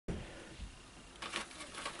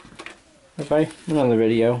Okay, another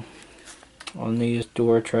video on these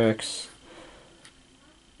Duratrax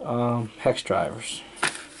hex drivers.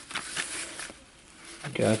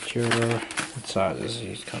 Got your, what sizes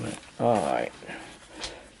these come in? Alright,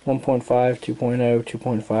 1.5, 2.0,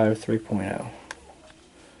 2.5, 3.0.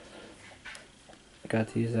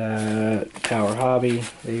 Got these at Power Hobby.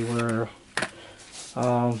 They were,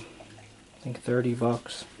 I think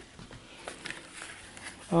 $30.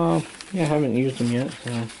 Yeah, I haven't used them yet,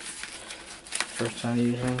 so first time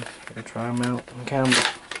using them. Gotta try them out on camera.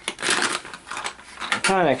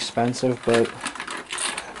 Kind of expensive, but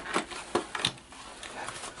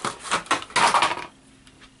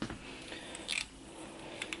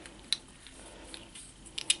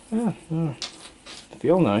yeah,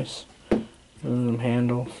 feel nice. One of them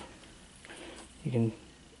handles. You can,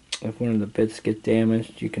 if one of the bits get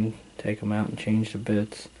damaged, you can take them out and change the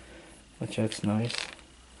bits, which that's nice.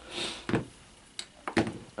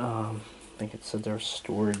 I think it said there's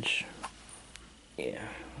storage. Yeah,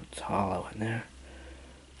 it's hollow in there.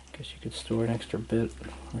 Guess you could store an extra bit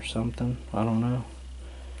or something. I don't know.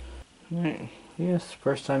 Alright, yes,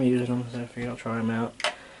 first time using them, so I figured I'll try them out.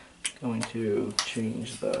 Going to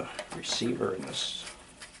change the receiver in this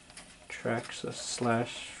Trax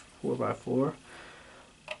slash 4x4.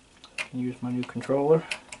 Use my new controller.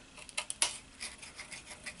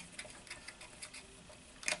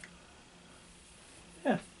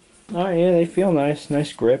 Yeah. Alright, yeah, they feel nice.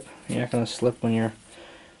 Nice grip. You're not gonna slip when you're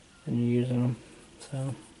using them.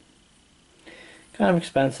 So kind of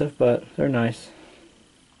expensive, but they're nice.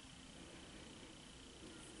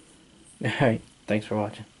 Alright, thanks for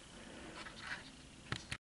watching.